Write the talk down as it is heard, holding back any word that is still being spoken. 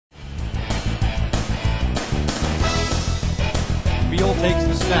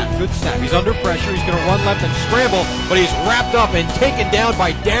snap. Good snap. He's under pressure. He's going to run left and scramble, but he's wrapped up and taken down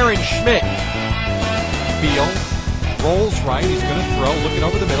by Darren Schmidt. Beal rolls right. He's going to throw, looking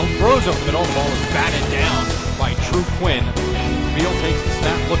over the middle, throws over the middle. The ball is batted down by Drew Quinn. Beal takes the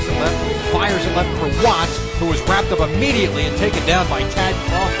snap, looks at left, fires it left for Watts, who was wrapped up immediately and taken down by Tad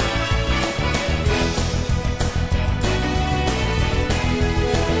Crawford.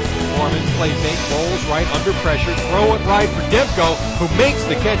 Foreman plays fake, rolls right, under pressure, throw it right for Demko, who makes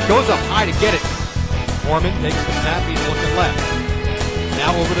the catch, goes up high to get it. Foreman takes the snap, he's looking left.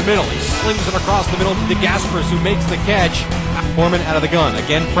 Now over the middle, he slings it across the middle to DeGasperis, who makes the catch. Foreman out of the gun,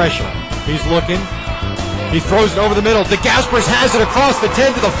 again pressure. He's looking, he throws it over the middle. DeGasperis has it across the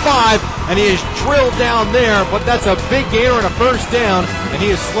 10 to the 5, and he is drilled down there, but that's a big gainer and a first down, and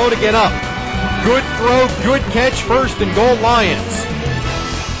he is slow to get up. Good throw, good catch, first and goal Lions.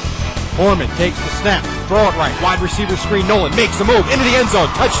 Foreman takes the snap, throw it right, wide receiver screen, Nolan makes a move, into the end zone,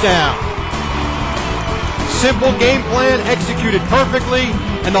 touchdown. Simple game plan, executed perfectly,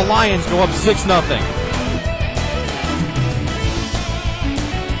 and the Lions go up 6-0.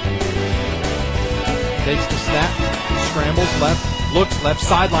 Takes the snap, scrambles left, looks left,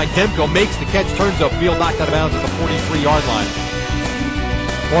 sideline, Demko makes the catch, turns upfield, knocked out of bounds at the 43-yard line.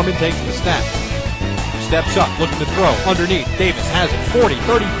 Foreman takes the snap. Steps up, looking to throw, underneath, Davis has it, 40,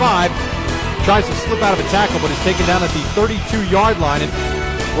 35, tries to slip out of a tackle, but is taken down at the 32-yard line and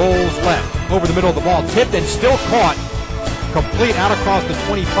rolls left, over the middle of the ball, tipped and still caught, complete out across the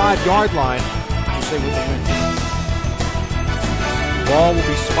 25-yard line. What you say with the win? Ball will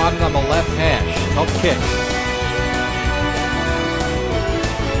be spotted on the left hash, up kick.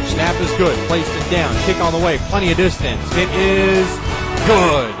 Snap is good, placed it down, kick on the way, plenty of distance, it is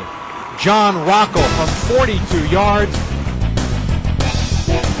good. John Rocco from 42 yards.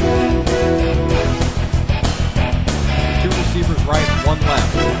 Two receivers right, one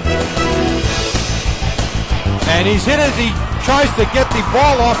left. And he's hit as he tries to get the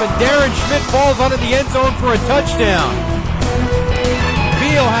ball off, and Darren Schmidt falls onto the end zone for a touchdown.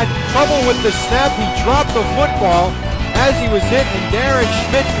 Beal had trouble with the snap. He dropped the football as he was hit, and Darren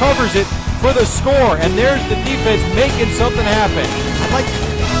Schmidt covers it for the score. And there's the defense making something happen. I'd like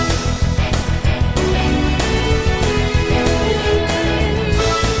to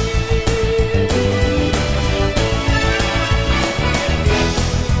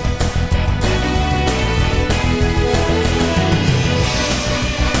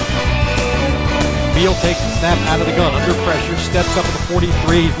Beal takes the snap out of the gun, under pressure, steps up at the 43,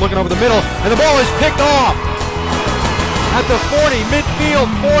 he's looking over the middle, and the ball is picked off at the 40, midfield,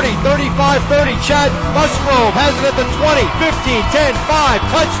 40, 35, 30, Chad Musgrove has it at the 20, 15, 10,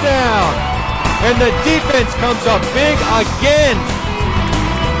 5, touchdown! And the defense comes up big again.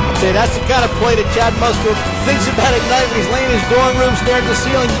 I'd say that's the kind of play that Chad Musgrove thinks about at night when he's laying in his dorm room, staring at the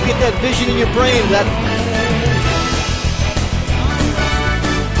ceiling. You get that vision in your brain, that